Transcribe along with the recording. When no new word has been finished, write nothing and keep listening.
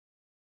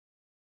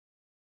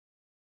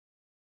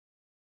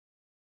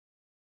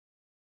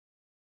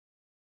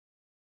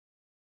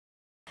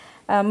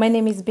My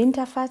name is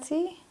Binta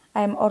Fatty.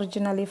 I'm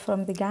originally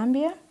from the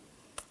Gambia,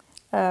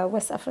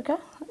 West Africa.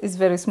 It's a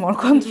very small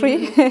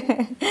country.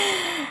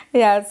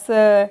 Yes,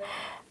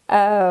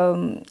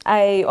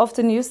 I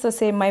often used to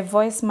say my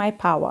voice, my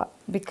power,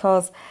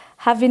 because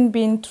having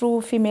been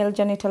through female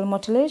genital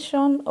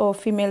mutilation or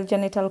female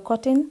genital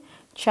cutting,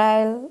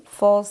 child,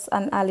 forced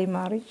and early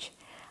marriage,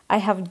 I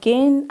have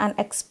gained an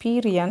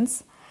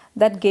experience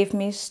that gave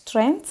me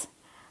strength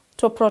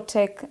to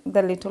protect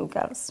the little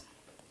girls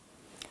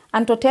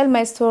and to tell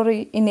my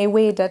story in a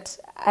way that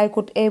I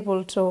could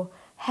able to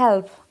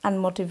help and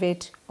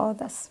motivate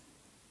others.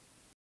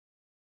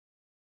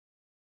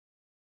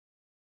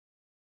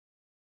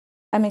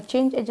 I'm a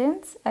change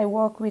agent. I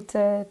work with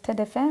Terre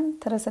Des Femme.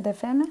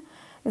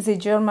 It's a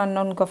German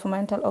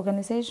non-governmental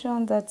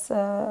organization that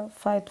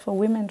fight for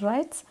women's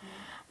rights.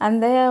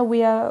 And there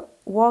we are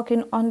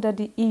working under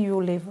the EU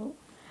level.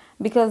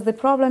 Because the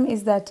problem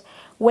is that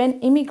when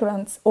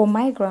immigrants or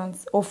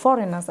migrants or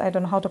foreigners, I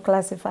don't know how to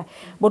classify,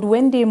 but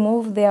when they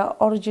move their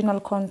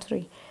original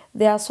country,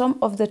 there are some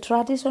of the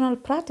traditional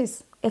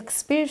practices,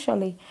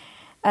 especially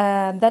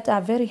that are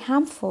very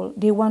harmful,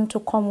 they want to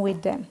come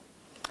with them.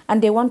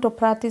 And they want to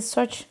practice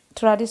such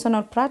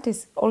traditional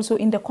practice also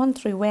in the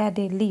country where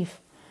they live.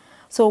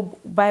 So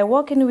by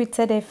working with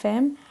Terre Des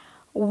Femme,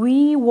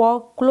 we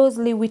work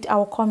closely with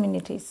our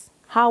communities,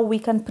 how we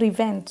can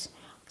prevent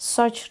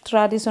such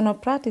traditional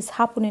practice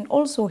happening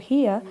also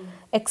here,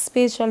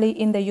 especially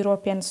in the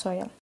European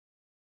soil.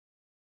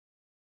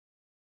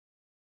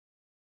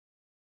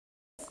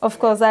 Of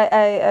course,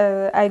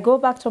 I go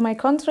back to my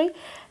country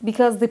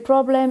because the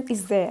problem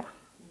is there.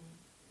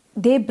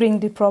 They bring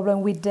the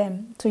problem with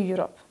them to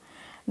Europe.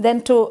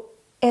 Then to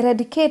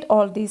eradicate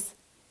all this,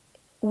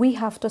 we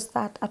have to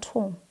start at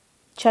home.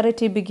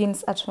 Charity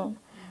begins at home.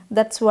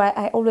 That's why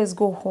I always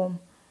go home,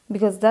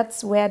 because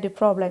that's where the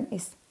problem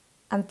is.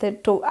 And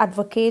to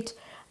advocate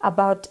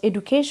about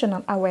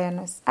educational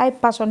awareness. I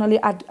personally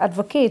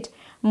advocate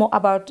more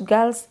about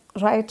girls'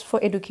 right for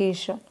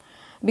education.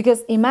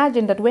 Because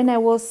imagine that when I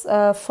was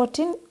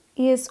 14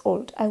 years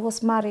old, I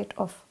was married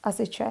off as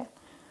a child.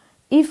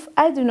 If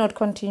I do not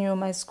continue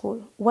my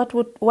school,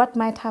 what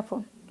might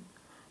happen?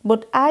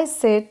 But I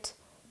said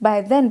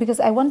by then, because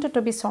I wanted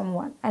to be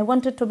someone, I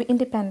wanted to be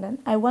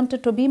independent, I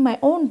wanted to be my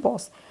own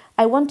boss,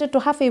 I wanted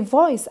to have a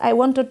voice, I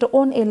wanted to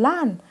own a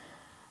land.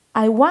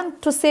 I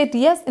want to say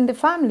yes in the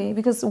family,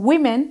 because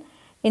women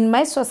in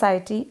my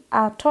society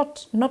are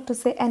taught not to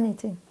say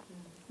anything.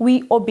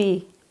 We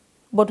obey,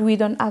 but we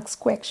don't ask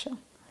questions.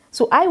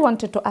 So I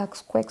wanted to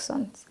ask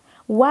questions.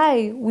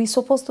 Why we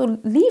supposed to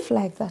live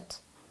like that?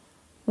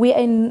 We are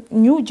a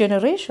new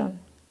generation.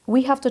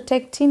 We have to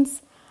take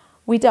things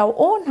with our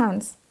own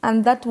hands.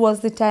 And that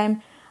was the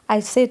time I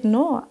said,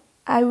 no,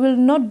 I will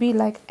not be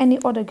like any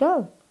other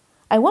girl.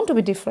 I want to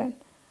be different.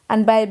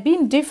 And by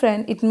being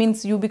different, it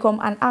means you become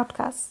an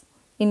outcast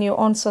in your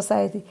own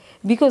society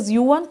because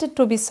you wanted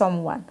to be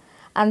someone.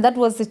 And that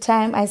was the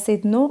time I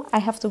said, no, I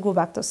have to go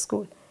back to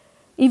school.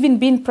 Even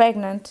being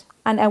pregnant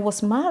and I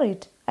was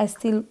married, I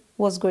still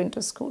was going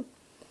to school.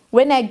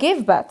 When I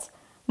gave birth,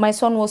 my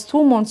son was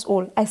 2 months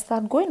old, I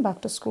started going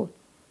back to school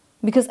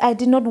because I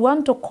did not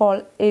want to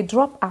call a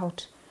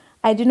dropout.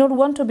 I did not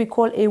want to be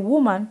called a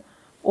woman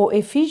or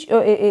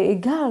a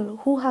girl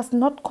who has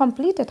not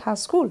completed her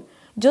school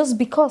just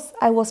because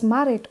I was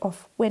married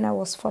off when I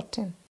was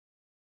 14.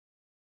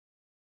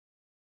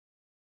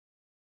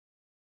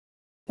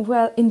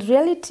 Well, in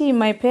reality,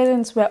 my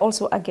parents were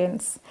also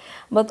against,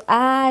 but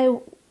I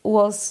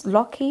was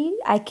lucky.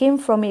 I came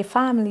from a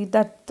family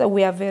that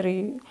we are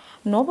very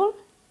noble,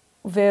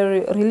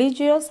 very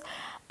religious,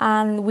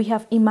 and we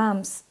have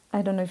imams.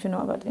 I don't know if you know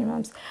about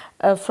imams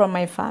from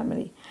my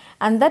family.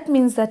 And that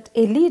means that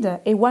a leader,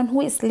 a one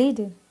who is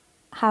leading,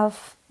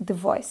 have the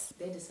voice.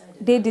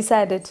 They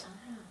decided.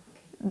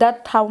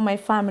 That's how my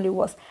family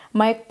was.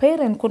 My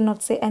parents could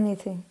not say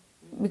anything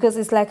because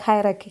it's like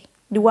hierarchy.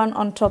 The one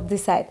on top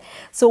decide.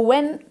 So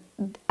when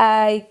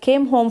I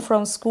came home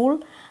from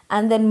school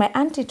and then my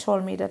auntie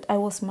told me that I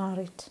was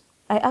married,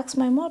 I asked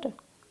my mother.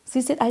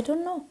 She said, I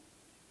don't know.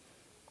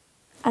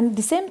 And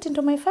the same thing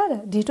to my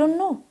father, they don't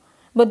know.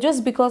 But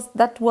just because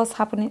that was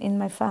happening in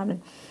my family.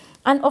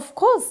 And of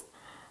course,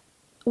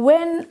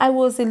 when I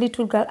was a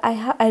little girl,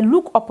 I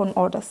look upon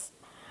others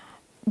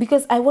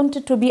because I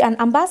wanted to be an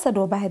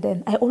ambassador by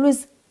then. I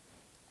always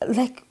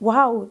like,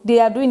 wow, they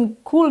are doing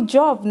cool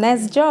job,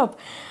 nice job.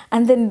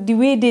 And then the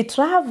way they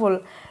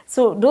travel.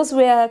 So those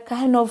were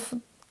kind of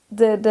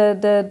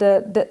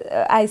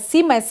I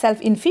see myself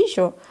in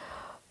future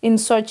in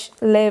such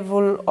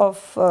level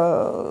of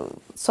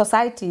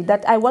society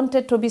that I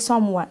wanted to be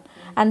someone.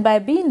 And by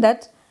being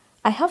that,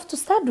 I have to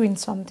start doing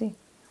something.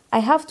 I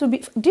have to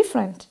be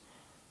different.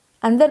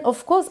 And then,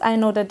 of course, I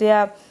know that there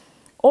are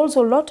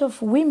also a lot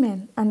of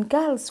women and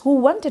girls who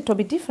wanted to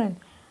be different,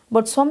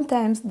 but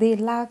sometimes they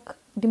lack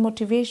the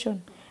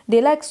motivation.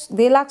 They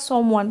lack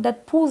someone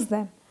that pulls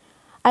them.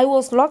 I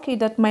was lucky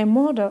that my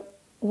mother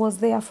was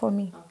there for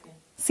me. Okay.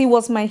 She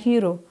was my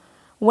hero.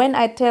 When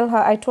I told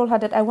her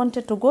that I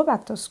wanted to go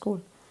back to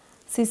school,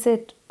 she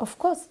said, of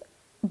course,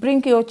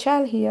 bring your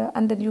child here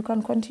and then you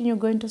can continue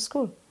going to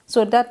school.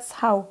 So that's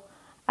how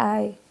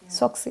I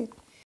succeed.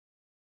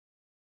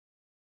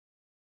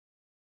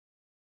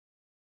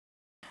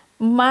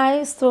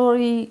 My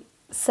story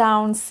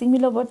sounds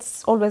similar, but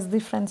it's always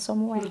different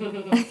somewhere.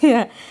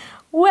 Yeah.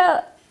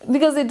 Well,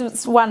 because it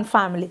was one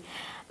family.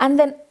 And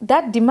then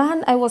that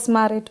demand, I was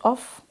married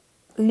off,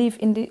 live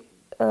in the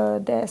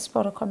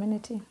diaspora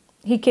community.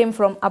 He came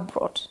from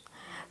abroad.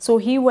 So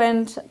he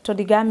went to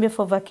the Gambia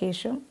for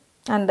vacation.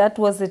 And that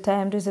was the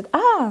time they said,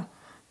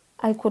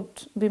 I could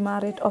be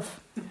married off.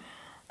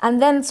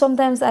 And then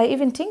sometimes I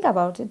even think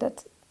about it,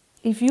 that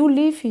if you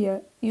live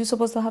here, you're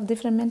supposed to have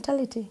different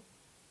mentality.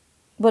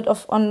 But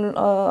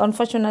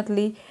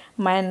unfortunately,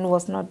 mine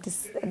was not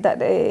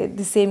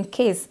the same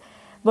case.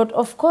 But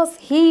of course,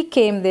 he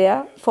came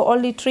there for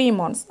only 3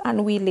 months,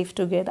 and we lived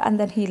together, and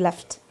then he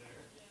left.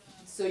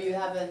 So you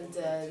haven't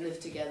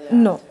lived together?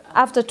 No,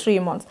 after 3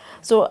 months.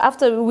 So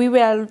after we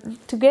were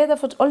together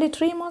for only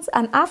 3 months,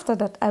 and after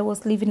that, I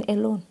was living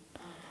alone.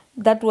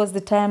 That was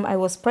the time I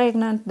was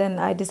pregnant. Then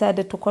I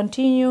decided to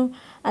continue,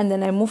 and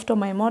then I moved to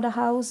my mother's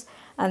house,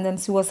 and then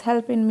she was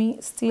helping me.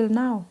 Still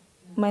now,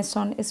 my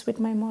son is with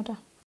my mother.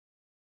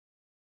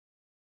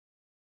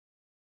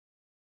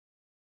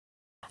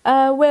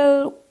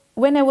 Well,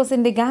 when I was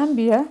in the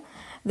Gambia,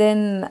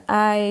 then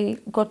I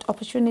got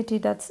opportunity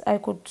that I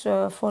could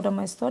further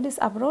my studies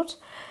abroad.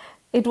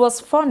 It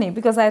was funny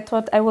because I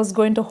thought I was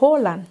going to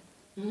Holland.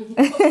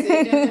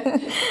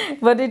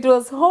 But it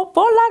was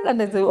Poland,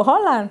 and I said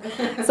Holland.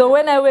 So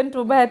when I went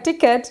to buy a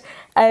ticket,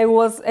 I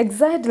was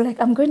excited, like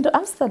I'm going to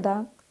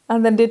Amsterdam.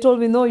 And then they told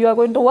me, no, you are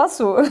going to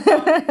Wasu. It's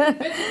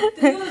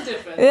a little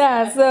different.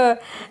 Yeah,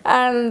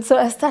 so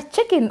I started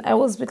checking. I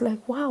was a bit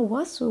like, wow,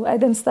 Wasu. I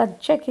then started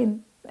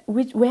checking,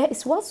 where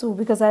is Wasu?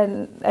 Because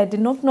I did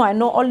not know. I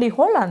know only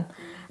Holland.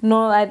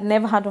 No, I'd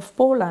never heard of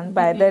Poland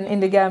by then in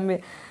the Gambia.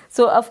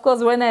 So, of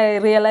course, when I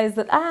realized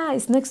that,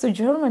 it's next to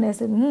Germany, I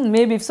said,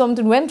 maybe if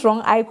something went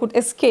wrong, I could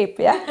escape,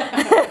 yeah?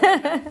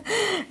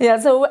 Yeah,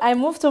 so I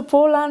moved to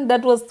Poland.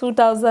 That was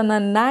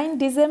 2009,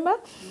 December.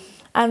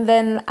 And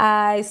then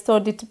I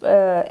studied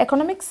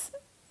economics,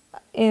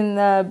 in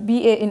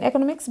BA in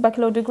economics,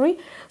 bachelor degree.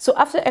 So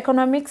after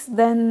economics,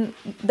 then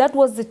that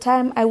was the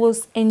time I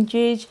was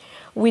engaged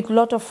with a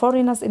lot of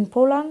foreigners in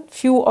Poland,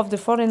 few of the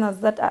foreigners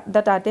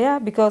that are there,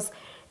 because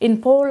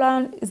in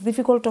Poland it's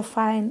difficult to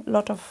find a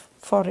lot of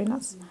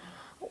foreigners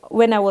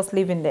when I was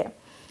living there.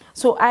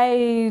 So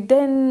I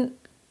then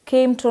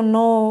came to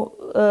know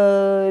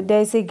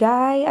there's a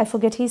guy, I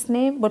forget his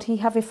name, but he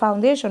have a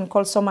foundation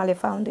called Somali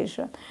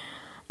Foundation.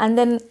 And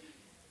then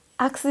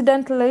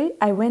accidentally,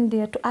 I went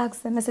there to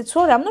ask them. I said,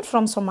 sorry, I'm not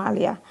from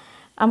Somalia.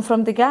 I'm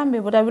from the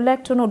Gambia, but I would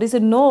like to know. They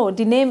said, no,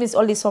 the name is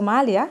only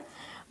Somalia,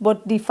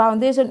 but the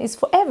foundation is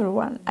for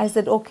everyone. I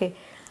said, okay.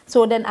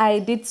 So then I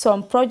did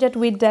some project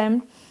with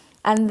them.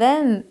 And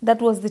then that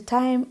was the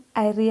time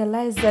I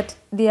realized that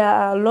there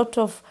are a lot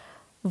of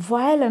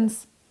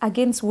violence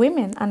against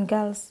women and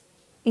girls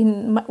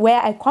in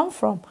where I come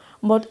from.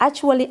 But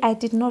actually, I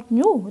did not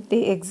know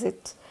they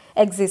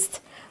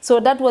exist. So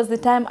that was the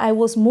time I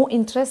was more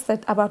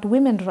interested about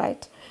women's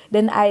rights.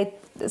 Then I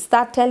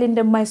started telling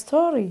them my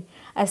story.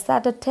 I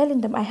started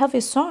telling them I have a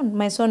son.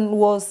 My son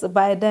was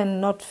by then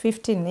not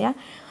 15, yeah?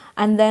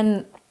 And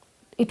then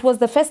it was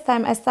the first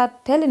time I started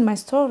telling my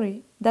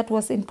story. That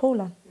was in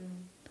Poland.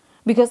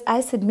 Because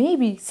I said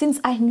maybe since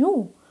I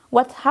knew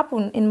what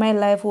happened in my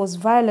life was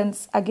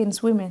violence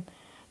against women.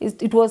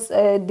 It was,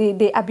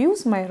 they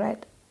abused my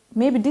right.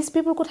 Maybe these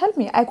people could help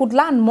me. I could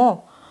learn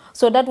more.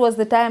 So that was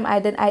the time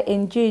I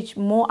engaged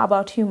more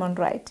about human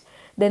rights.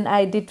 Then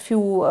I did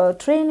few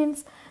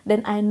trainings.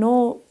 Then I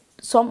know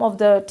some of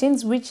the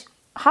things which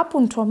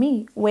happened to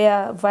me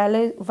were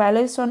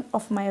violation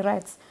of my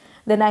rights.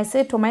 Then I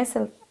said to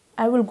myself,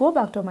 I will go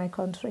back to my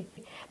country.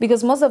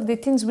 Because most of the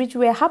things which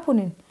were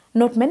happening,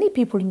 not many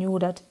people knew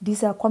that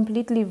these are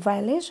completely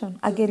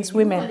violation against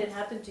women. When it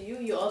happened to you,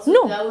 you also,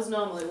 no. That was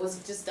normal. It was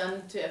just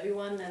done to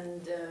everyone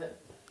and...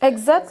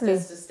 Exactly.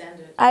 It's just a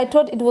standard. I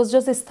thought it was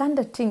just a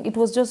standard thing. It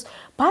was just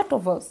part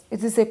of us.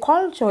 It is a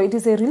culture. It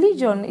is a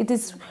religion. It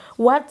is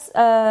what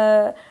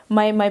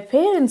my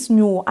parents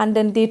knew, and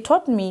then they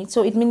taught me.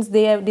 So it means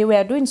they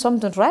were doing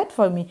something right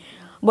for me.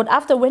 But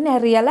after when I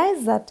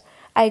realized that,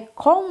 I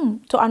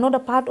come to another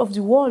part of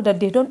the world that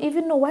they don't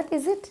even know what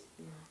is it.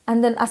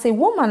 And then as a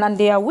woman, and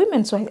they are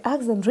women, so I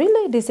asked them,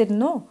 really? They said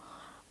no.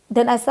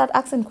 Then I started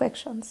asking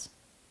questions.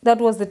 That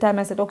was the time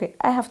I said, okay,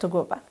 I have to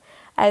go back.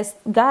 I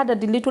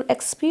gathered the little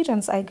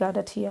experience I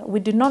gathered here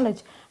with the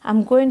knowledge.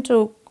 I'm going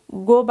to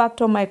go back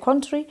to my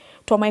country,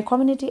 to my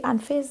community,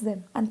 and face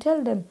them and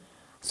tell them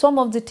some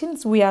of the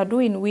things we are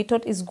doing, we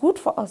thought is good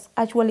for us,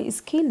 actually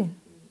is killing.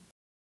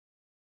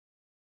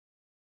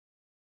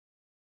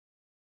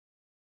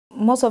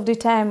 Most of the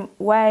time,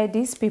 why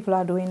these people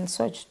are doing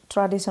such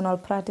traditional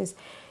practice,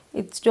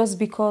 it's just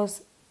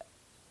because,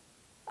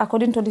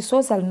 according to the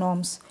social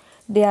norms,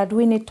 they are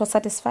doing it to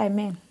satisfy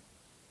men.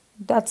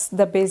 That's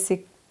the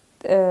basic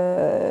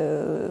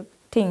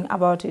thing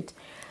about it,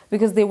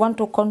 because they want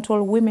to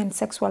control women's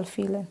sexual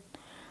feeling.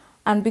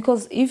 And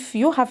because if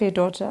you have a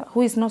daughter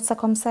who is not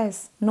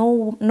circumcised,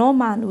 no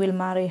man will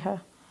marry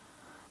her.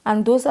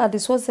 And those are the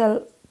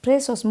social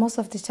pressures most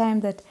of the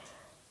time that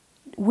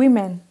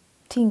women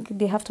think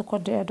they have to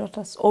cut their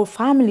daughters, or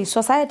family,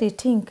 society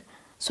think.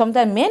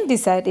 Sometimes men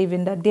decide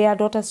even that their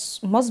daughters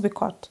must be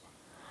cut.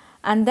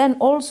 And then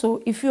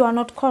also, if you are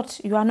not cut,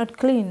 you are not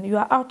clean, you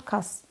are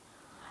outcast.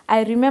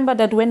 I remember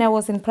that when I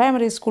was in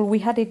primary school, we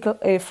had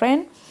a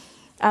friend,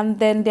 and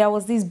then there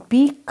was this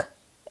big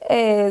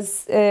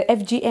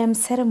FGM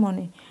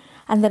ceremony.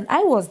 And then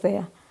I was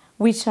there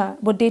with her,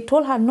 but they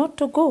told her not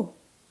to go,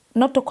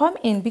 not to come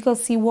in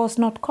because she was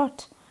not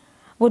cut.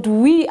 But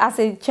we, as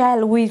a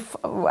child,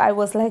 I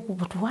was like,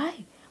 but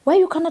why? Why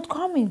you cannot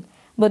come in?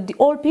 But the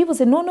old people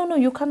said, no, no, no,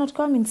 you cannot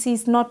come in.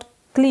 She's not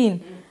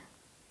clean.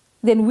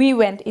 Then we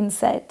went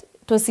inside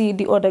to see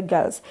the other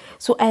girls.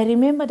 So I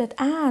remember that,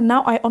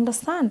 now I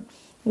understand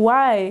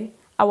why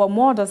our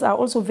mothers are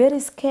also very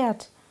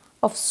scared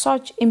of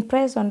such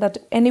impression that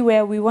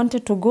anywhere we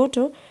wanted to go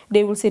to,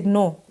 they will say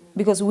no,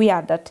 because we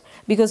are that,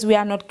 because we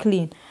are not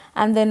clean.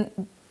 And then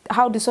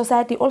how the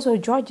society also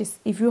judges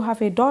if you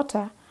have a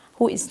daughter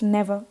who is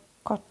never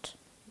cut.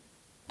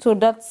 So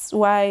that's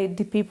why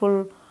the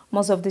people,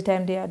 most of the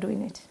time, they are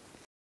doing it.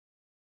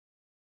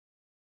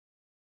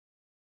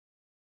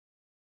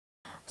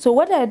 So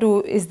what I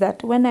do is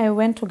that when I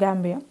went to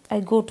Gambia,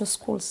 I go to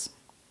schools.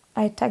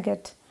 I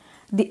target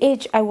the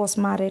age I was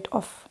married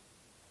off.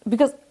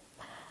 Because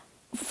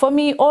for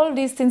me, all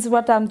these things,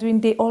 what I'm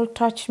doing, they all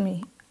touch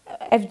me.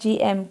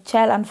 FGM,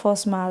 child and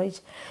forced marriage.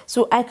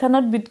 So I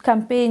cannot be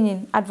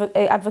campaigning,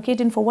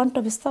 advocating for one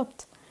to be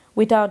stopped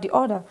without the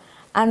other.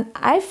 And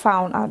I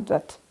found out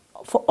that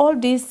for all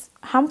these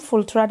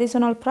harmful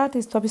traditional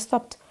practice to be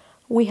stopped,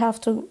 we have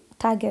to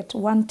target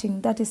one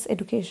thing, that is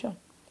education.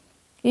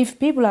 If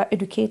people are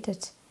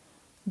educated,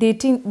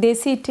 they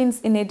see things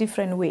in a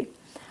different way.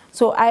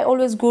 So I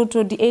always go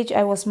to the age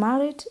I was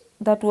married.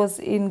 That was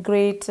in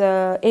grade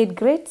 8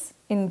 grades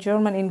in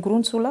German, in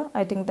Grundschule,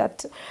 I think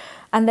that.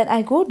 And then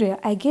I go there,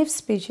 I give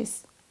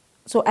speeches.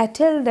 So I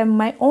tell them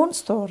my own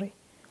story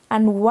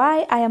and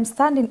why I am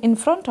standing in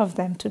front of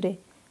them today,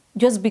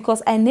 just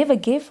because I never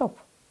gave up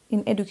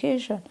in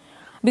education.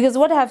 Because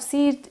what I have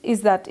seen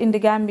is that in the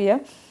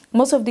Gambia,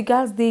 most of the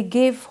girls, they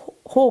gave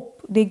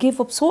hope, they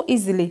gave up so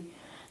easily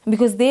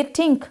because they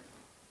think,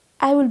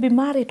 I will be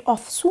married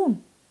off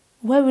soon.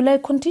 Why will I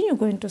continue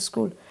going to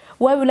school?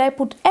 Why will I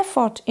put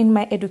effort in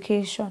my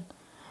education?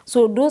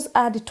 So those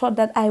are the thoughts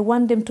that I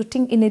want them to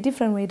think in a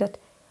different way, that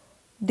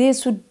they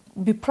should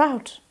be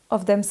proud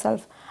of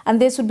themselves,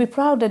 and they should be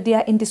proud that they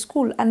are in the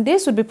school, and they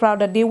should be proud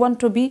that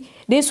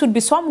they should be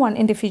someone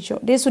in the future.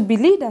 They should be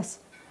leaders.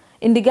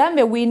 In the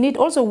Gambia, we need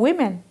also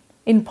women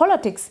in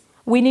politics.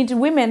 We need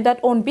women that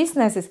own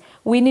businesses.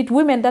 We need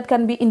women that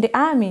can be in the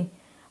army.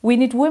 We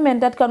need women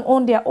that can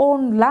own their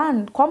own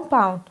land,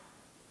 compound.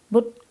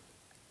 But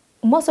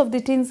most of the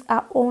things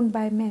are owned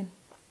by men.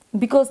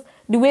 Because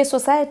the way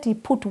society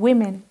put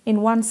women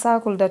in one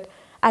circle, that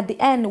at the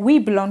end we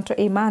belong to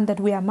a man that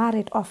we are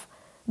married off,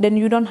 then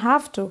you don't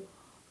have to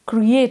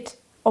create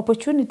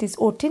opportunities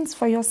or things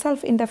for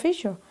yourself in the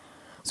future.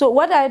 So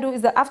what I do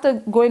is that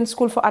after going to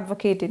school for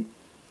advocating,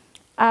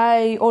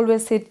 I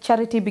always say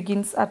charity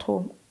begins at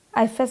home.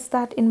 I first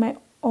start in my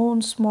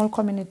own small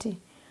community.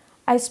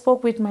 I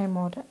spoke with my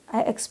mother.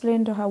 I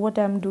explained to her what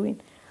I'm doing.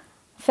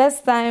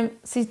 First time,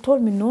 she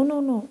told me, no, no,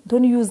 no,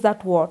 don't use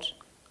that word.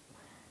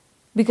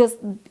 Because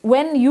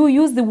when you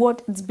use the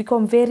word, it's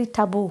become very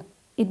taboo.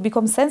 It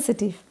becomes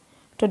sensitive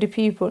to the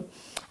people.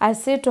 I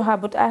said to her,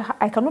 but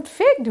I cannot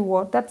fake the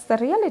word. That's the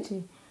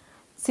reality.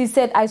 She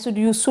said I should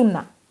use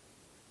sunnah.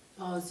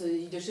 Oh, so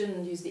you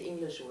shouldn't use the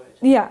English word.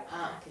 Yeah.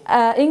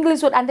 Okay.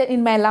 English word, and then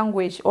in my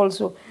language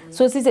also.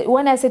 So she said,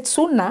 when I said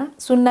sunnah,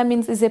 sunnah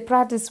means it's a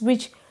practice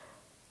which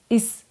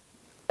is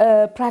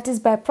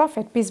practiced by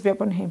Prophet, peace be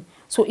upon him.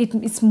 So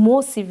it's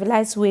more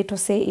civilized way to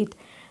say it.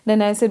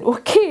 Then I said,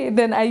 okay,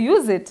 then I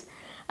use it.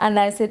 And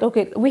I said,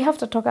 okay, we have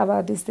to talk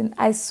about this thing.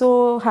 I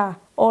saw her,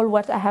 all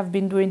what I have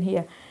been doing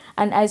here.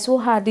 And I saw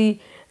her the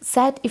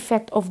side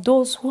effect of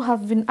those who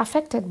have been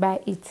affected by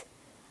it.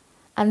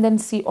 And then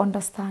she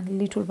understand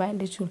little by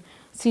little.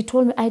 She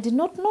told me, I did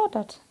not know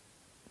that.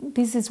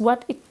 This is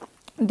what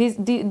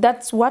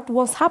that's what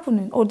was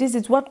happening, or this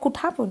is what could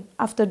happen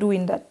after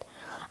doing that.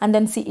 And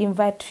then she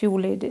invited few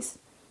ladies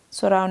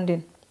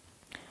surrounding.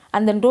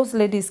 And then those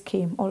ladies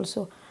came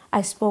also.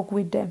 I spoke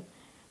with them.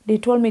 They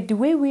told me the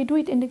way we do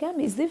it in the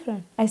Gambia is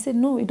different. I said,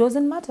 no, it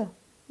doesn't matter.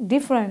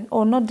 Different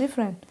or not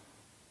different.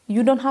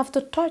 You don't have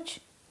to touch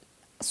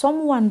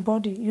someone's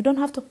body. You don't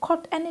have to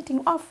cut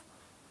anything off.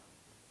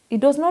 It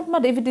does not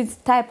matter if it is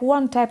type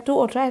 1, type 2,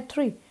 or type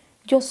 3.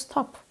 Just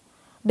stop.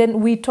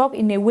 Then we talk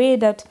in a way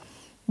that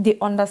they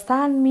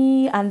understand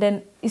me, and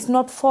then it's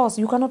not forced.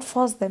 You cannot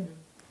force them.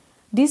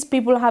 These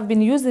people have been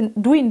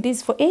doing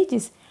this for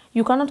ages.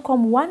 You cannot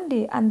come one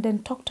day and then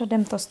talk to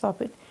them to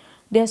stop it.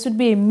 There should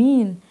be a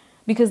mean,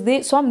 because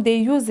they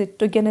use it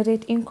to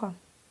generate income.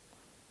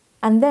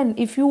 And then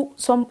if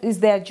some is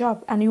their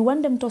job and you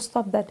want them to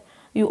stop that,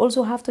 you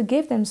also have to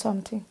give them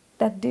something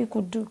that they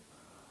could do.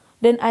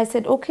 Then I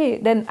said, okay,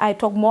 then I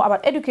talk more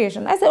about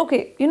education. I said,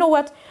 okay, you know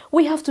what?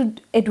 We have to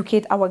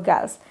educate our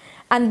girls.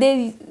 And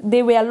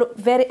they were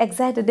very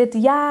excited that,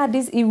 yeah,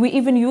 we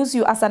even use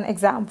you as an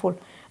example.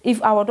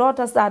 If our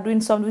daughters are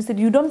doing something, we said,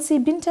 you don't see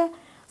Binta?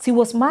 She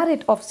was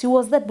married off, she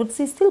was that, but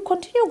she still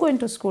continue going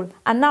to school.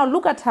 And now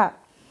look at her.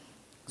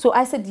 So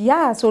I said,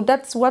 yeah, so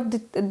that's what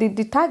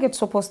the target's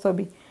supposed to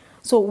be.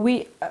 So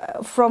we,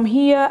 from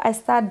here, I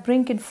start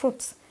bringing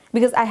fruits.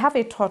 Because I have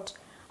a thought,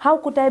 how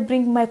could I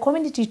bring my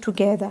community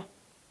together?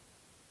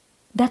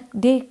 That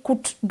they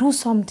could do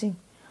something.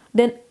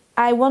 Then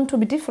I want to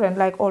be different,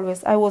 like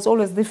always. I was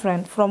always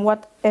different from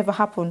whatever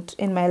happened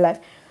in my life.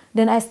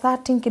 Then I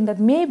start thinking that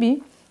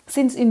maybe,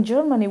 since in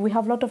Germany we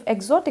have a lot of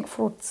exotic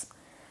fruits,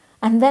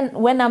 and then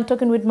when I'm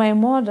talking with my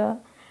mother,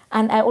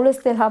 and I always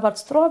tell her about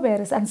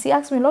strawberries, and she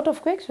asks me a lot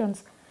of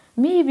questions,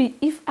 maybe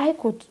if I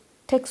could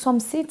take some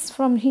seeds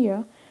from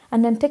here,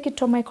 and then take it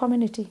to my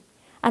community,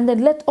 and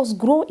then let us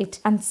grow it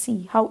and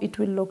see how it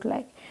will look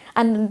like.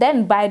 And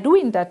then by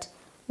doing that,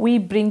 we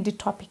bring the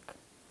topic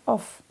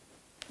of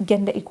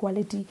gender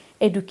equality,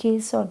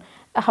 education,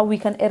 how we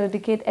can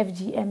eradicate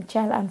FGM,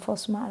 child and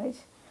forced marriage.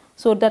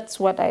 So that's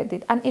what I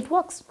did, and it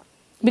works.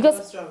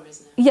 Because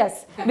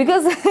yes,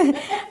 because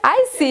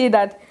I see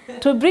that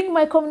to bring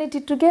my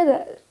community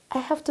together, I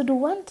have to do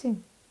one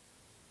thing.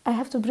 I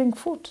have to bring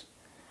food.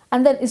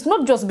 And then it's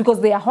not just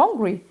because they are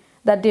hungry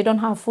that they don't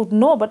have food.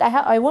 No, but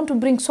I want to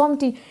bring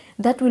something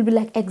that will be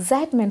like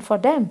excitement for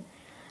them.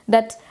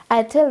 That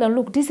I tell them,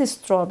 look, this is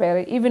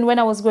strawberry. Even when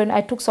I was going,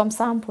 I took some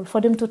sample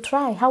for them to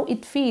try how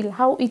it feels,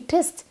 how it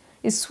tastes.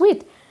 It's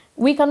sweet.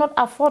 We cannot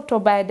afford to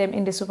buy them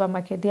in the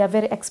supermarket. They are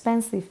very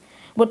expensive.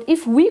 But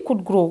if we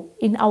could grow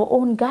in our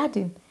own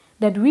garden,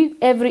 that we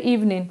every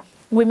evening,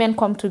 women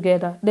come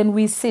together, then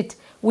we sit,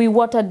 we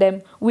water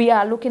them, we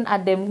are looking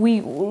at them, we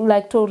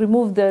like to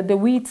remove the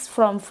weeds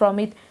from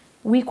it.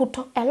 We could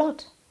talk a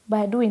lot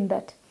by doing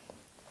that.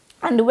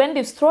 And when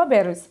the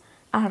strawberries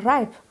are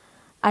ripe,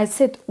 I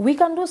said, we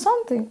can do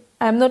something.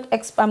 I'm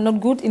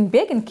not good in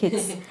baking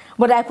cakes,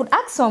 but I could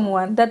ask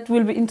someone that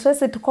will be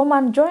interested to come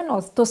and join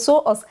us, to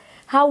show us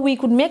how we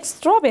could make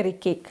strawberry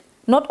cake,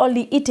 not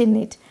only eating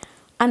it,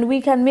 and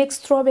we can make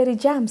strawberry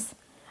jams.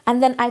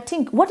 And then I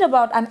think, what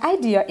about an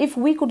idea if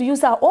we could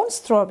use our own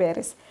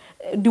strawberries,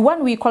 the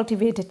one we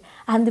cultivated,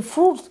 and the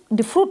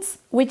fruits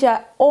which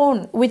are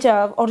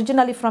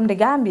originally from the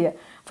Gambia,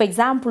 for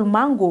example,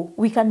 mango,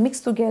 we can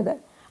mix together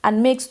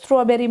and make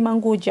strawberry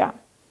mango jam.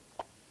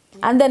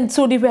 And then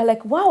so they were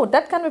like, wow,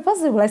 that can be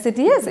possible. I said,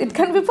 yes, it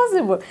can be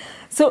possible.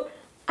 So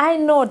I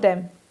know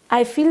them.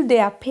 I feel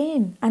their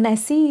pain, and I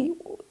see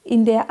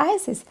in their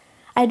eyes.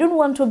 I don't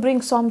want to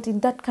bring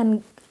something that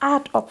can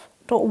add up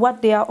to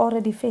what they are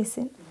already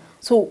facing.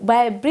 So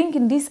by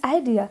bringing this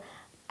idea,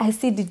 I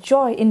see the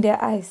joy in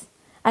their eyes,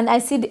 and I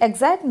see the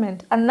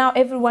excitement, and now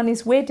everyone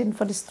is waiting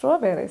for the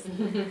strawberries.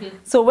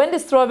 So when the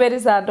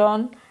strawberries are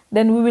done,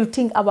 then we will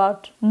think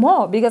about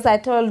more, because I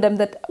told them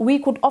that we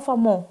could offer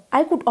more.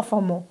 I could offer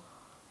more,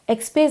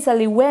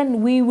 especially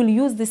when we will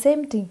use the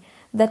same thing,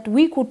 that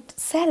we could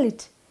sell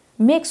it,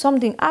 make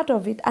something out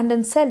of it, and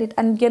then sell it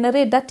and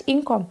generate that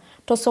income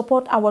to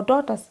support our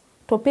daughters,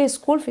 to pay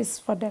school fees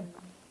for them.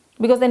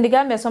 Because in the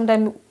Gambia,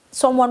 sometimes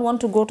someone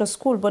wants to go to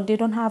school, but they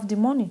don't have the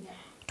money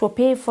to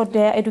pay for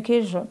their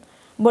education.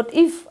 But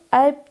if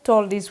I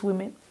told these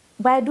women,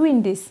 by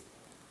doing this,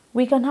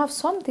 we can have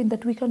something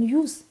that we can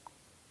use.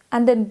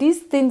 And then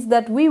these things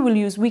that we will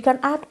use, we can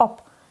add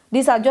up.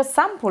 These are just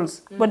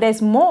samples, but there's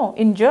more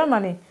in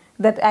Germany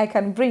that I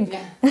can bring.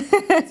 Yeah.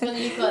 It's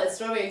funny you call it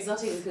strawberry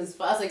exotic, because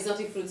for us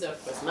exotic fruits are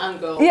of course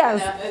mango.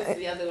 Yes. It's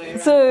the other way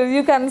around. So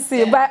you can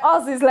see, by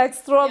us it's like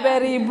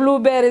strawberry,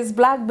 blueberries,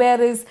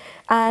 blackberries,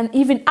 and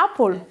even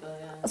apple.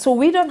 So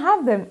we don't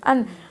have them.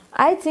 And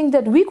I think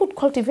that we could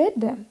cultivate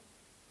them.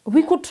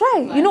 We could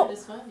try, you know.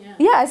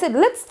 Yeah, I said,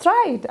 let's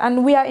try it.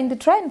 And we are in the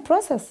trying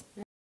process.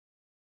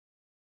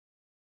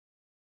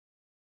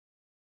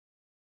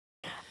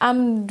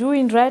 I'm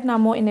doing right now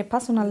more in a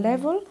personal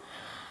level,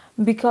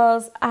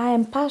 because I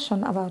am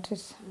passionate about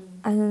it.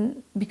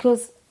 And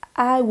because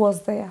I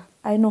was there,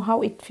 I know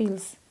how it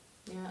feels.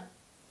 Yeah.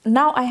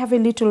 Now I have a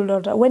little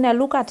daughter. When I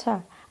look at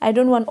her, I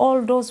don't want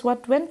all those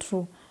what went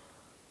through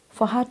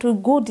for her to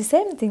go the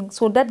same thing.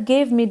 So that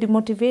gave me the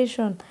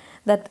motivation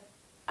that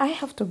I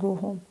have to go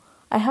home.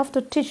 I have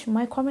to teach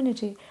my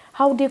community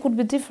how they could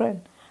be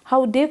different,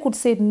 how they could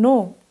say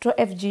no to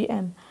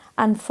FGM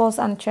and forced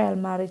and child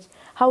marriage,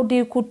 how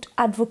they could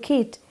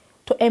advocate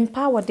to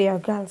empower their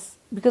girls.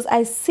 Because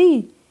I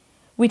see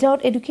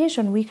without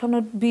education we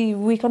cannot be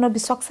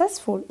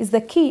successful. It's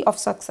the key of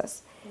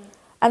success.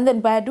 And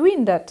then by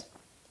doing that,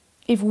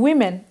 if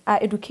women are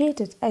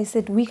educated, I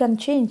said we can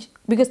change.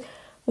 Because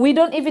we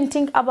don't even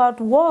think about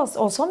wars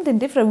or something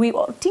different. We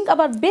think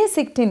about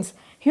basic things,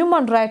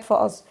 human right for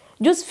us,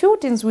 just few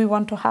things we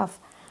want to have.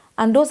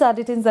 And those are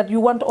the things that you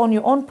want to own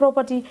your own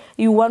property,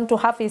 you want to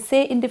have a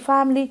say in the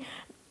family.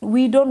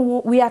 We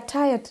are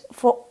tired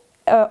for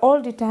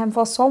all the time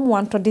for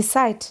someone to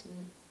decide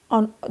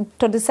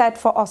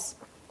for us.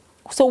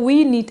 So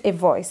we need a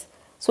voice.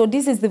 So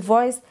this is the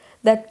voice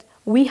that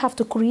we have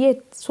to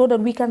create so that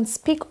we can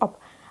speak up,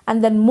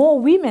 and then more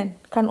women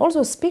can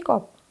also speak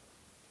up,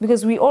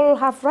 because we all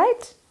have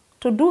right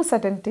to do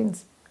certain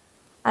things.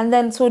 And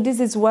then, so this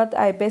is what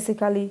I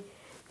basically,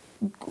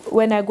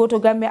 when I go to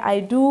Gambia,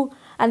 I do.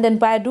 And then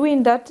by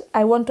doing that,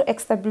 I want to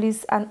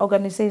establish an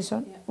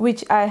organization,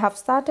 which I have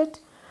started,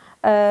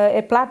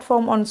 a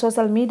platform on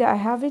social media, I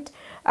have it,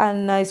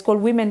 and it's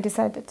called Women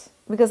Decided.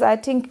 Because I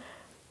think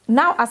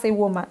now as a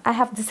woman, I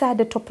have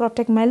decided to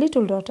protect my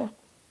little daughter.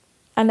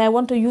 And I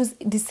want to use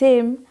the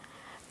same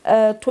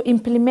to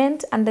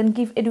implement and then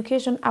give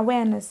education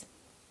awareness.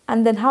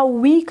 And then how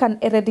we can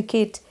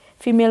eradicate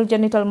female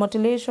genital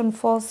mutilation,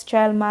 forced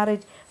child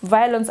marriage,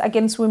 violence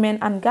against women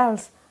and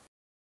girls.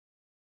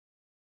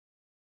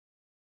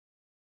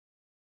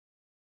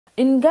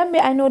 In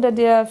Gambia, I know that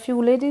there are a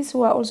few ladies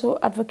who are also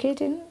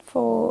advocating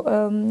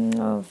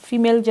for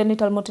female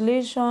genital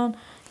mutilation,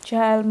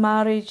 child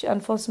marriage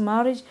and forced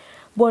marriage.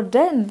 But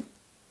then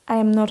I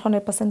am not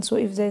 100% sure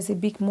if there is a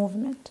big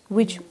movement,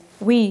 which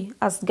we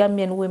as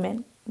Gambian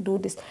women do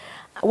this.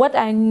 What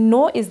I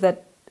know is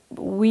that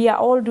we are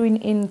all doing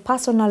in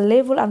personal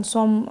level, and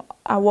some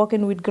are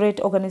working with great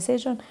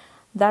organizations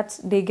that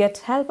they get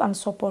help and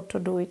support to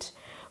do it.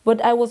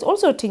 But I was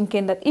also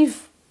thinking that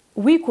if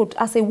we could,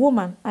 as a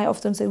woman, I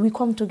often say, we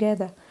come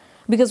together.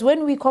 Because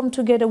when we come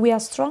together, we are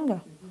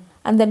stronger.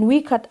 And then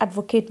we can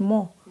advocate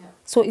more.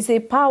 So it's a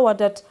power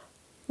that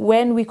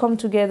when we come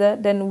together,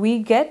 then we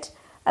get,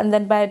 and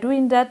then by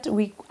doing that,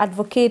 we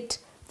advocate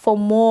for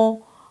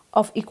more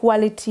of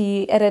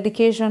equality,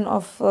 eradication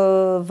of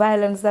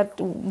violence that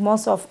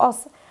most of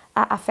us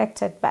are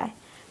affected by.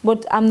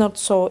 But I'm not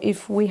sure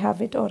if we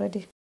have it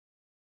already.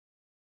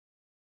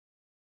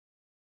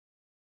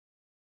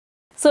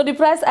 So the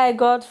prize I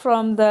got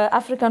from the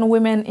African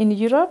women in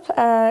Europe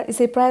is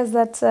a prize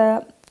that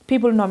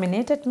people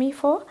nominated me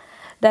for,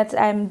 that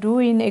I'm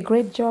doing a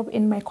great job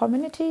in my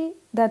community,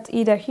 that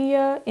either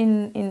here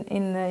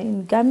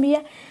in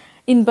Gambia.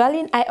 In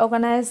Berlin, I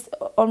organized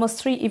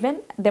almost 3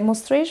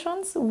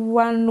 demonstrations.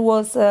 One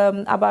was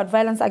about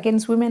violence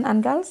against women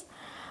and girls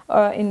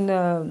in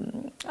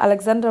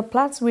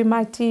Alexanderplatz with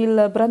my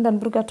till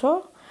Brandenburger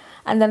Tor.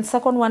 And then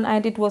second one I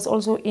did was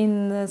also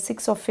in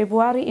 6th of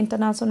February,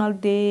 International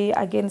Day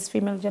Against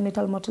Female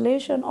Genital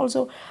Mutilation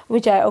also,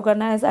 which I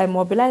organized. I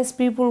mobilized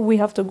people. We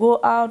have to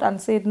go out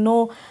and say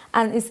no.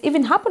 And it's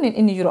even happening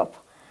in Europe.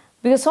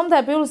 Because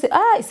sometimes people say,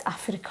 it's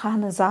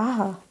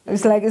Afrikaner.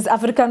 It's like it's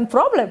African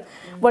problem.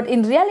 But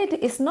in reality,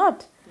 it's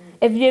not.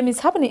 FGM is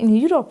happening in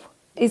Europe.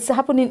 It's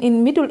happening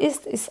in Middle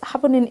East. It's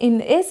happening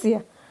in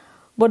Asia.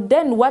 But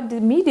then what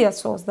the media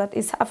shows that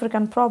it's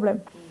African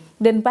problem.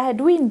 Then by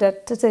doing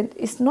that,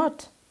 it's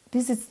not.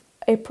 This is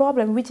a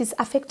problem which is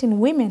affecting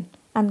women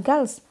and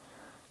girls.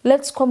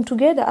 Let's come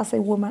together as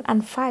a woman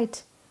and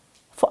fight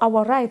for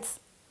our rights.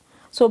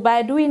 So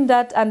by doing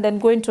that and then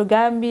going to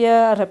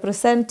Gambia,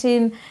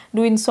 representing,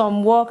 doing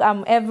some work,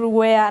 I'm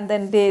everywhere. And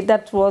then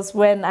that was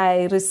when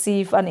I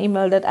received an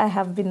email that I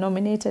have been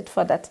nominated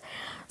for that.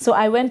 So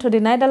I went to the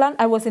Netherlands.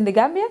 I was in the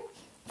Gambia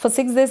for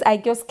 6 days. I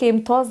just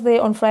came Thursday.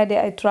 On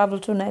Friday, I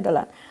traveled to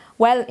Netherlands.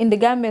 While in the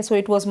Gambia, so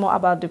it was more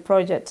about the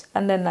project.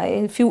 And then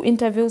a few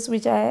interviews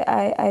which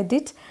I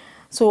did.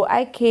 So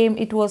I came,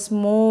 it was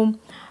more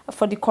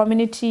for the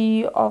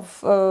community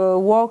of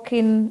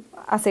working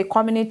as a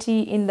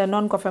community in the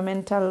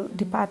non-governmental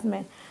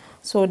department.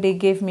 So they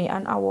gave me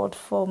an award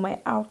for my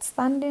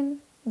outstanding,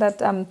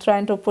 that I'm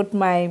trying to put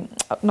my,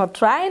 not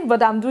trying,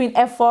 but I'm doing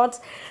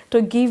efforts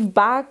to give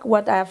back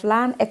what I've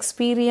learned,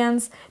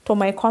 experience to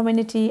my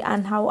community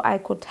and how I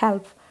could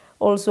help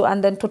also,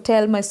 and then to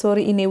tell my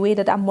story in a way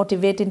that I'm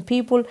motivating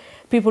people.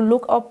 People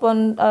look up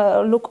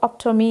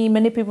to me.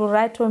 Many people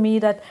write to me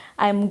that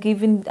I'm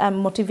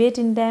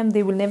motivating them.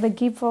 They will never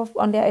give up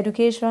on their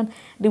education.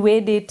 The way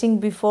they think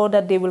before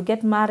that they will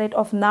get married,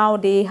 of now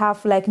they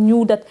have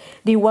knew that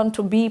they want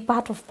to be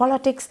part of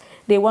politics.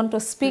 They want to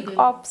speak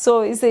up.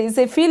 So it's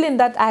a feeling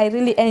that I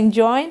really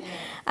enjoy.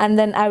 And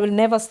then I will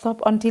never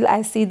stop until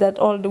I see that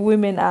all the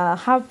women are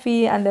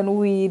happy and then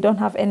we don't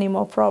have any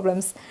more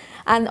problems.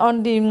 And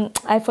on the,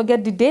 I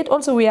forget the date,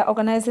 also we are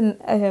organizing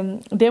a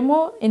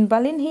demo in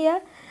Berlin here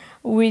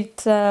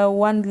with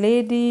one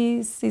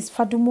lady, she's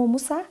Fadumo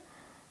Musa.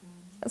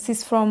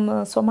 She's from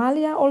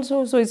Somalia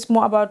also, so it's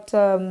more about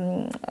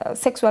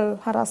sexual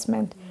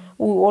harassment.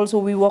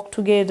 We work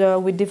together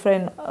with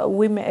different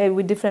women,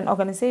 with different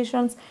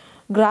organizations,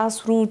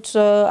 grassroots,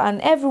 and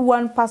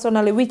everyone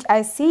personally, which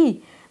I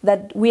see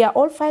that we are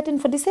all fighting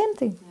for the same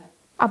thing,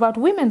 about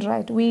women's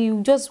rights. We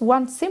just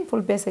want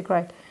simple, basic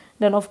right.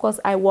 Then, of course,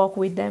 I work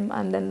with them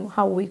and then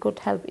how we could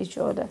help each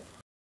other.